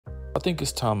I think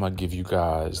it's time I give you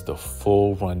guys the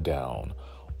full rundown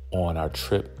on our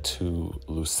trip to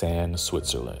Lausanne,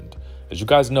 Switzerland. As you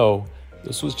guys know,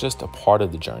 this was just a part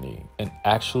of the journey, and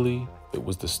actually it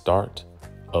was the start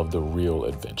of the real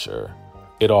adventure.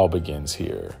 It all begins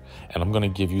here, and I'm gonna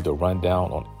give you the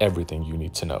rundown on everything you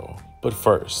need to know. But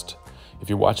first, if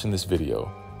you're watching this video,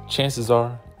 chances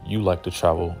are you like to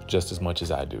travel just as much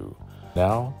as I do.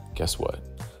 Now, guess what?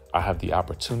 I have the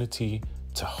opportunity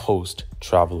to host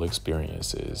travel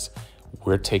experiences.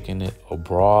 We're taking it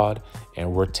abroad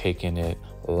and we're taking it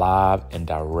live and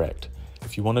direct.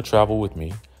 If you want to travel with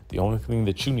me, the only thing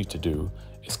that you need to do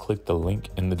is click the link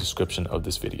in the description of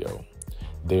this video.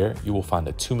 There you will find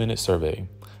a 2-minute survey.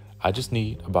 I just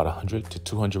need about 100 to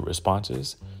 200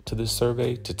 responses to this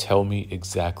survey to tell me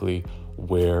exactly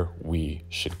where we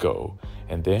should go.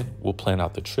 And then we'll plan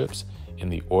out the trips in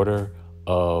the order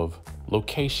of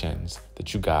locations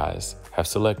that you guys have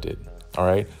selected. All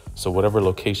right, so whatever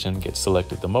location gets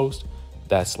selected the most,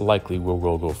 that's likely where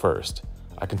we'll go first.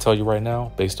 I can tell you right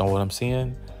now, based on what I'm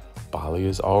seeing, Bali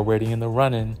is already in the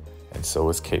running, and so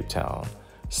is Cape Town.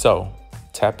 So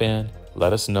tap in,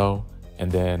 let us know,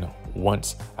 and then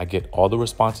once I get all the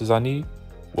responses I need,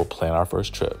 we'll plan our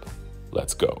first trip.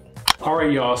 Let's go. All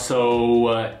right, y'all,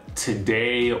 so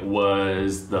today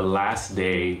was the last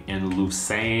day in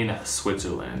Lausanne,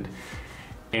 Switzerland.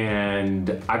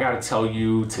 And I gotta tell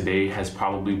you, today has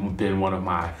probably been one of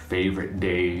my favorite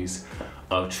days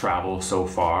of travel so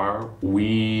far.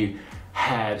 We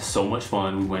had so much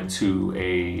fun. We went to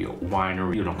a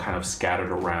winery, kind of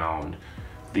scattered around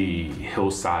the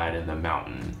hillside and the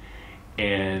mountain.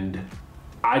 And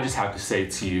I just have to say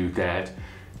to you that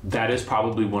that is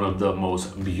probably one of the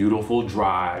most beautiful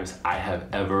drives I have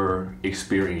ever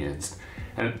experienced.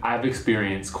 And I've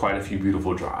experienced quite a few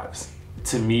beautiful drives.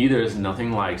 To me, there's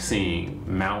nothing like seeing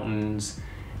mountains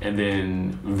and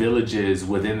then villages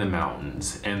within the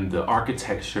mountains and the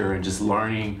architecture and just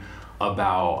learning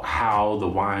about how the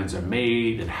wines are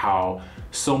made and how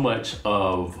so much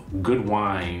of good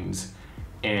wines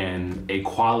and a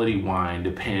quality wine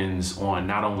depends on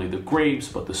not only the grapes,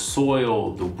 but the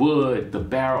soil, the wood, the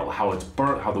barrel, how it's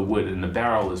burnt, how the wood in the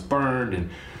barrel is burned. And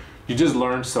you just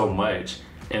learn so much.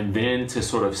 And then to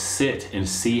sort of sit and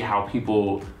see how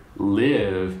people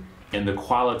live and the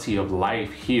quality of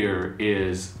life here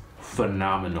is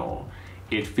phenomenal.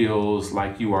 It feels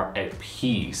like you are at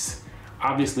peace.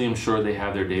 Obviously, I'm sure they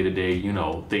have their day-to-day,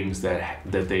 things that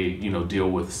they, deal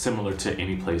with similar to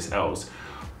any place else.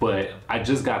 But I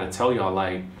just gotta tell y'all,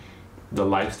 like, the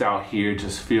lifestyle here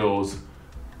just feels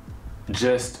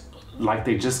just like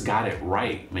they just got it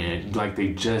right, man. Like they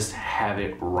just have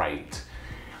it right.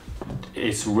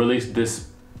 It's really this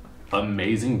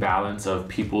amazing balance of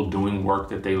people doing work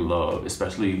that they love,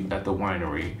 especially at the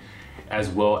winery, as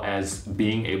well as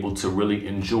being able to really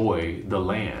enjoy the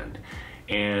land.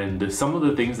 And some of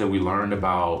the things that we learned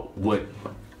about what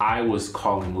I was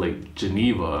calling Lake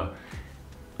Geneva,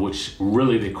 which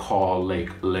really they call Lake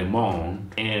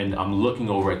Léman. And I'm looking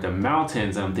over at the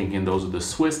mountains and I'm thinking those are the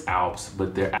Swiss Alps,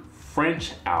 but they're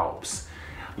French Alps.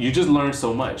 You just learn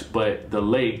so much. But the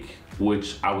lake,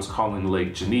 which I was calling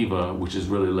Lake Geneva, which is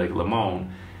really Lake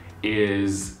Léman,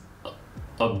 is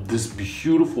this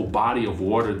beautiful body of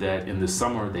water that in the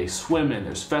summer they swim in,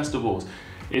 there's festivals.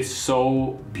 It's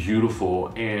so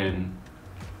beautiful. And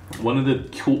one of the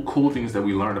cool things that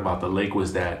we learned about the lake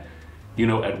was that,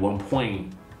 at one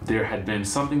point, there had been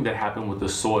something that happened with the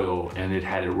soil and it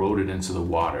had eroded into the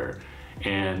water.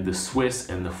 And the Swiss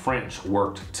and the French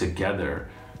worked together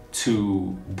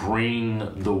to bring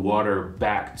the water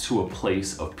back to a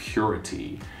place of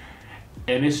purity.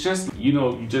 And it's just,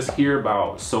 you just hear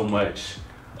about so much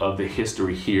of the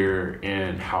history here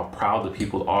and how proud the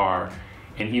people are.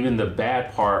 And even the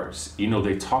bad parts,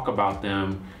 they talk about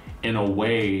them in a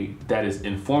way that is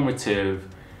informative,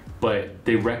 but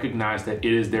they recognize that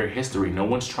it is their history. No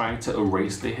one's trying to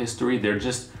erase the history. They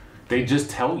just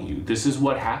tell you this is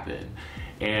what happened.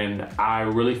 And I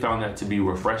really found that to be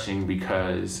refreshing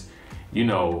because,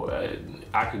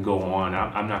 I could go on.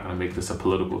 I'm not gonna make this a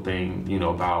political thing,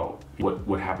 about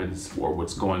what happens or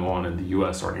what's going on in the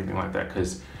US or anything like that,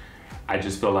 because I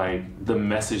just feel like the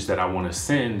message that I wanna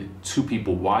send to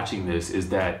people watching this is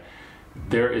that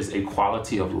there is a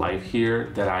quality of life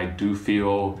here that I do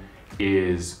feel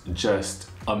is just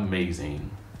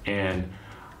amazing. And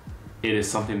it is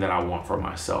something that I want for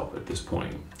myself at this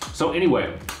point. So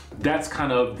anyway, that's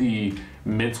kind of the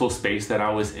mental space that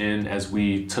I was in as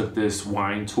we took this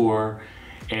wine tour.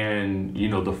 And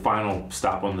the final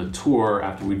stop on the tour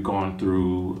after we'd gone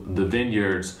through the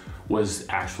vineyards was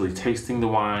actually tasting the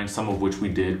wine, some of which we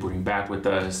did bring back with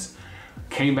us.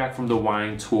 Came back from the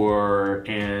wine tour,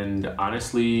 and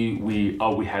honestly, we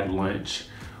had lunch.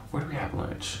 Where did we have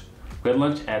lunch? We had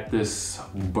lunch at this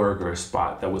burger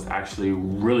spot that was actually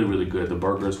really, really good. The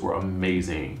burgers were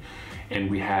amazing. And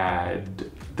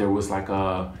there was like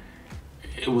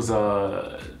it's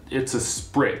a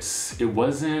spritz.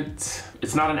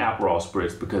 It's not an Aperol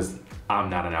spritz because I'm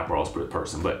not an Aperol spritz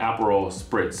person, but Aperol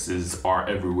spritzes are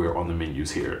everywhere on the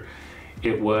menus here.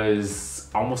 It was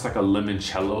almost like a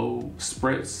limoncello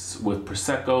spritz with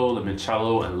Prosecco,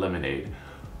 limoncello, and lemonade.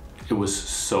 It was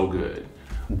so good.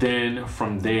 Then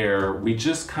from there, we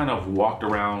just kind of walked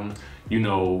around, you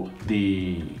know,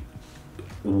 the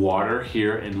water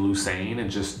here in Lausanne and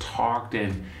just talked,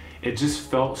 and it just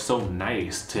felt so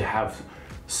nice to have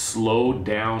slowed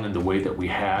down in the way that we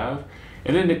have.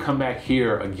 And then to come back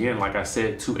here again, like I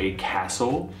said, to a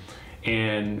castle.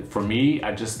 And for me,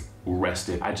 I just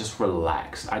rested, I just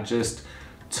relaxed. I just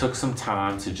took some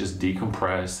time to just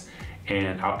decompress,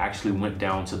 and I actually went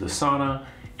down to the sauna,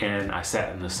 and I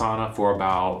sat in the sauna for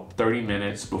about 30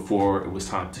 minutes before it was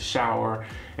time to shower.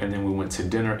 And then we went to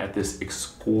dinner at this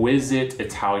exquisite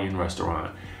Italian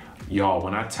restaurant. Y'all,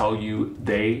 when I tell you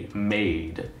they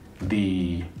made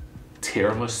the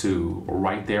tiramisu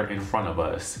right there in front of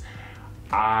us,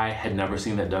 I had never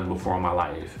seen that done before in my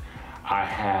life. I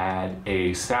had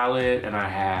a salad, and I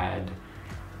had,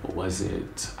 what was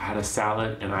it? I had a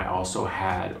salad, and I also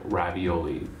had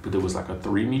ravioli, but there was like a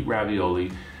 3-meat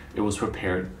ravioli. It was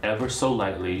prepared ever so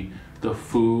lightly. The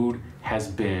food has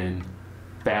been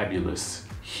fabulous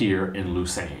here in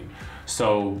Lausanne.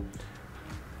 So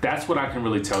that's what I can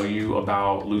really tell you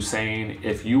about Lausanne.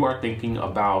 If you are thinking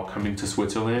about coming to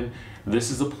Switzerland, this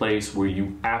is a place where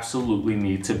you absolutely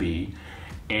need to be.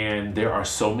 And there are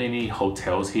so many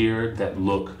hotels here that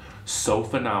look so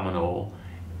phenomenal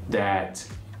that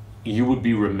you would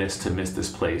be remiss to miss this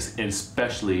place, and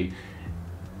especially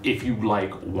if you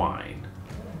like wine.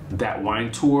 That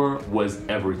wine tour was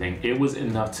everything. It was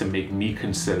enough to make me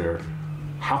consider,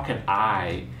 how can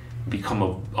I become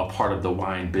a part of the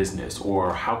wine business,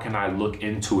 or how can I look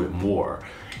into it more?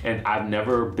 And I've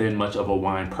never been much of a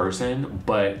wine person,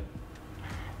 but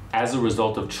as a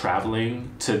result of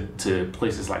traveling to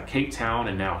places like Cape Town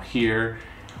and now here,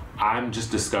 I'm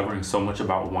just discovering so much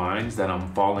about wines that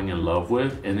I'm falling in love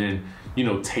with. And then, you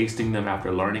know, tasting them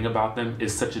after learning about them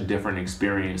is such a different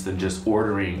experience than just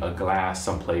ordering a glass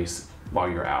someplace while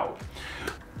you're out.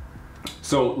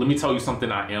 So let me tell you something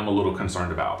I am a little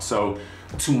concerned about. So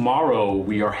tomorrow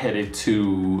we are headed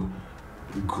to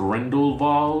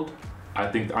Grindelwald. I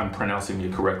think I'm pronouncing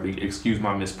it correctly. Excuse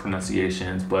my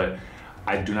mispronunciations, but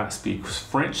I do not speak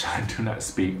French, I do not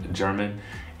speak German,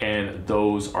 and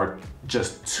those are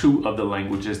just 2 of the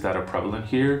languages that are prevalent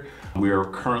here. We are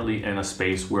currently in a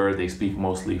space where they speak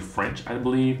mostly French, I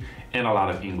believe, and a lot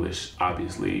of English,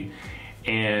 obviously.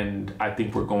 And I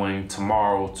think we're going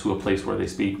tomorrow to a place where they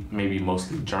speak maybe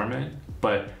mostly German,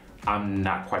 but I'm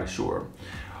not quite sure.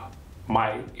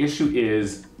 My issue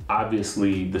is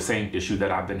obviously the same issue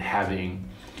that I've been having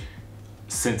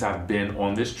since I've been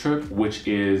on this trip, which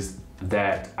is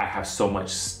that I have so much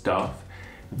stuff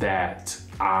that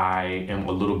I am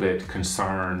a little bit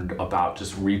concerned about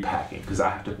just repacking, because I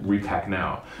have to repack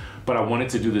now. But I wanted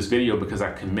to do this video because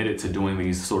I committed to doing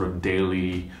these sort of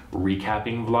daily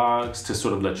recapping vlogs to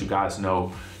sort of let you guys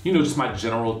know, you know, just my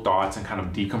general thoughts and kind of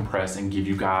decompress and give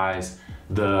you guys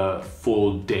the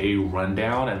full day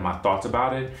rundown and my thoughts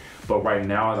about it. But right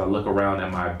now, as I look around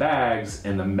at my bags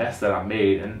and the mess that I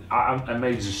made, and I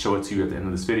may just show it to you at the end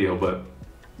of this video, but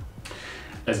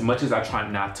as much as I try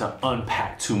not to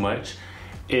unpack too much,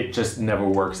 it just never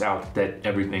works out that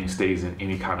everything stays in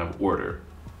any kind of order.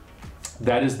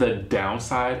 That is the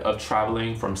downside of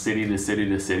traveling from city to city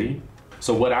to city.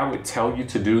 So what I would tell you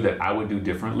to do that I would do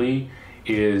differently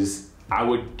is I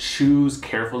would choose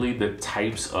carefully the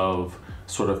types of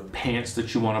sort of pants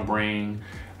that you want to bring.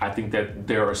 I think that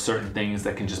there are certain things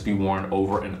that can just be worn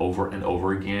over and over and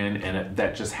over again, and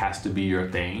that just has to be your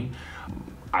thing.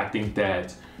 I think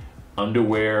that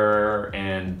underwear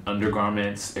and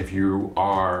undergarments, if you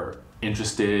are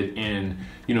interested in,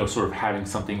 you know, sort of having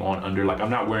something on under, like I'm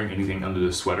not wearing anything under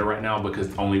the sweater right now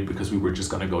only because we were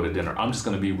just gonna go to dinner. I'm just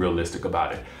gonna be realistic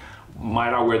about it.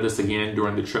 Might I wear this again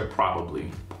during the trip? Probably,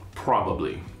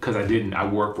 because I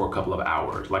wore it for a couple of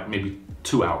hours, like maybe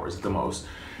 2 hours at the most.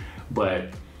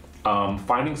 But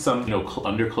finding some, you know,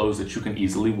 underclothes that you can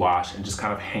easily wash and just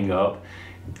kind of hang up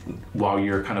while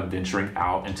you're kind of venturing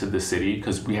out into the city,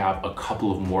 because we have a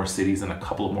couple of more cities and a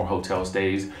couple of more hotel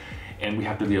stays, and we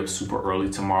have to be up super early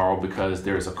tomorrow because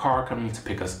there's a car coming to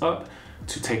pick us up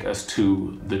to take us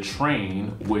to the train,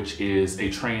 which is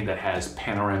a train that has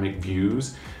panoramic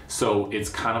views. So it's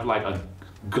kind of like a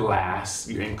glass,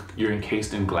 you're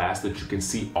encased in glass that you can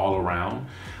see all around.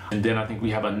 And then I think we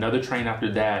have another train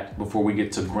after that before we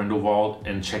get to Grindelwald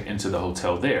and check into the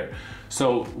hotel there.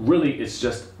 So really it's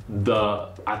just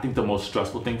I think the most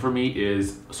stressful thing for me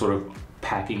is sort of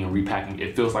packing and repacking.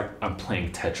 It feels like I'm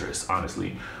playing Tetris,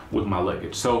 honestly, with my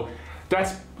luggage. So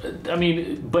that's, I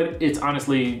mean, but it's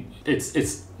honestly,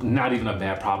 it's not even a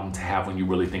bad problem to have when you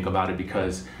really think about it,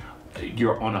 because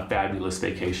you're on a fabulous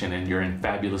vacation and you're in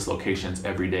fabulous locations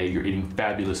every day. You're eating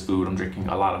fabulous food. I'm drinking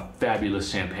a lot of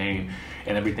fabulous champagne,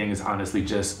 and everything is honestly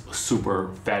just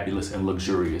super fabulous and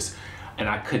luxurious. And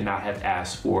I could not have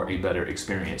asked for a better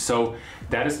experience. So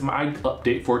that is my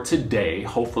update for today.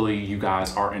 Hopefully you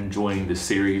guys are enjoying this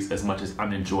series as much as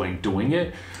I'm enjoying doing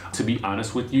it. To be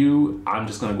honest with you, I'm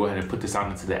just gonna go ahead and put this out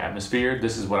into the atmosphere.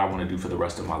 This is what I wanna do for the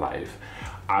rest of my life.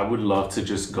 I would love to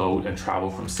just go and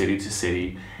travel from city to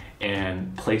city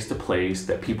and place to place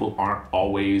that people aren't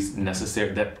always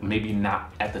necessary, that maybe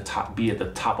not at the top, be at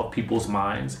the top of people's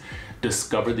minds.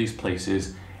 Discover these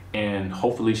places and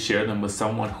hopefully share them with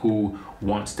someone who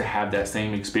wants to have that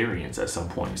same experience at some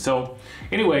point. So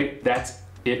anyway, that's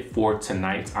it for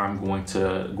tonight. I'm going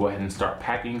to go ahead and start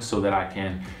packing so that I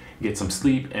can get some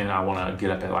sleep, and I want to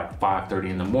get up at like 5:30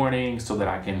 in the morning so that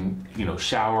I can, you know,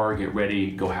 shower, get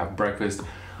ready, go have breakfast.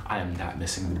 I am not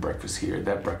missing the breakfast here.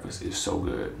 That breakfast is so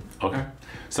good. Okay,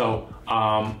 so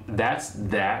that's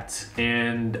that,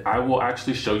 and I will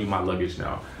actually show you my luggage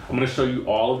now. I'm gonna show you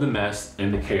all of the mess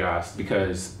and the chaos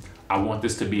because I want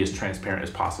this to be as transparent as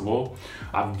possible.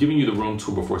 I've given you the room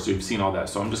tour before, so you've seen all that.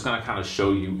 So I'm just gonna kind of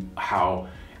show you how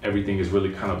everything is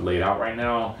really kind of laid out right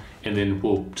now, and then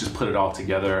we'll just put it all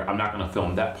together. I'm not gonna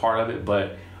film that part of it,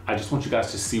 but I just want you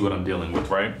guys to see what I'm dealing with,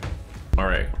 right? All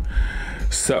right,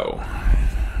 so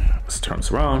let's turn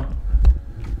this around.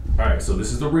 All right, so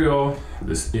this is the real,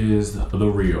 this is the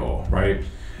real, right?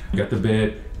 You got the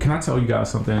bed. Can I tell you guys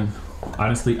something?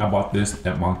 Honestly, I bought this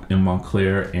at in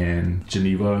Montclair in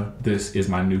Geneva. This is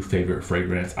my new favorite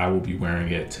fragrance. I will be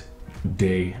wearing it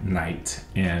day, night,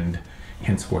 and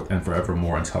henceforth and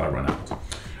forevermore until I run out.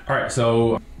 All right,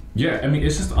 so yeah, I mean,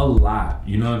 it's just a lot,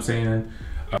 you know what I'm saying?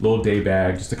 A little day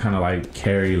bag just to kind of like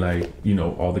carry, like, you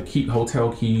know, all the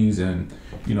hotel keys and,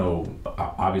 you know,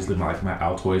 obviously my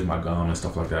Altoids, my gum and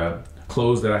stuff like that.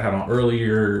 Clothes that I had on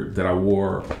earlier that I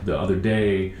wore the other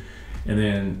day. And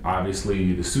then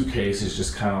obviously the suitcase is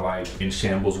just kind of like in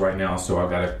shambles right now, so I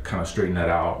gotta kind of straighten that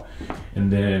out.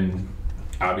 And then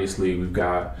obviously we've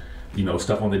got, you know,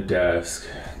 stuff on the desk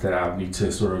that I need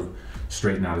to sort of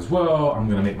straighten out as well. I'm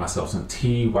gonna make myself some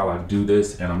tea while I do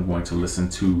this, and I'm going to listen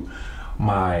to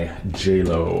my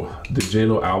the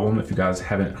J-Lo album. If you guys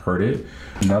haven't heard it,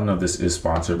 none of this is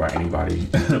sponsored by anybody,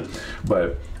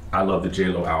 but I love the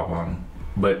J-Lo album.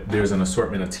 But there's an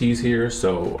assortment of teas here,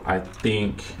 so I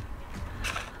think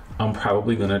I'm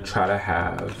probably gonna try to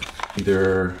have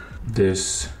either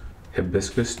this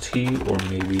hibiscus tea or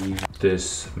maybe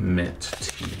this mint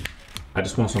tea. I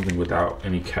just want something without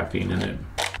any caffeine in it.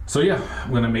 So yeah,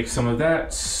 I'm gonna make some of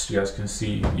that. You guys can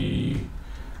see the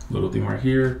little thing right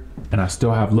here. And I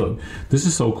still have, look, this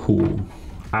is so cool.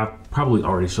 I probably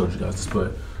already showed you guys this,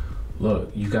 but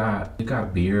look, they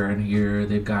got beer in here.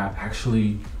 They've got,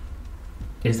 actually,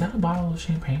 is that a bottle of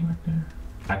champagne right there?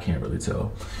 I can't really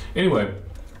tell. Anyway,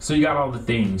 so you got all the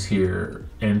things here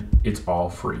and it's all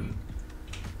free.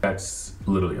 That's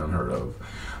literally unheard of.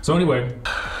 So anyway,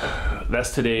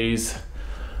 that's today's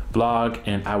vlog,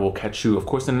 and I will catch you, of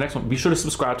course, in the next one. Be sure to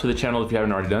subscribe to the channel if you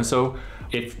haven't already done so.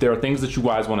 If there are things that you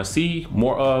guys want to see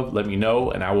more of, let me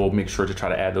know, and I will make sure to try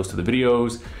to add those to the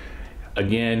videos.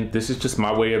 Again, this is just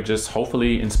my way of just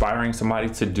hopefully inspiring somebody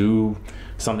to do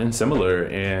something similar,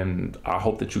 and I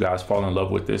hope that you guys fall in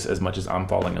love with this as much as I'm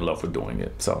falling in love with doing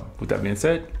it. So with that being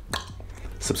said,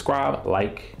 subscribe,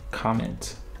 like,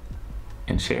 comment,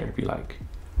 and share if you like.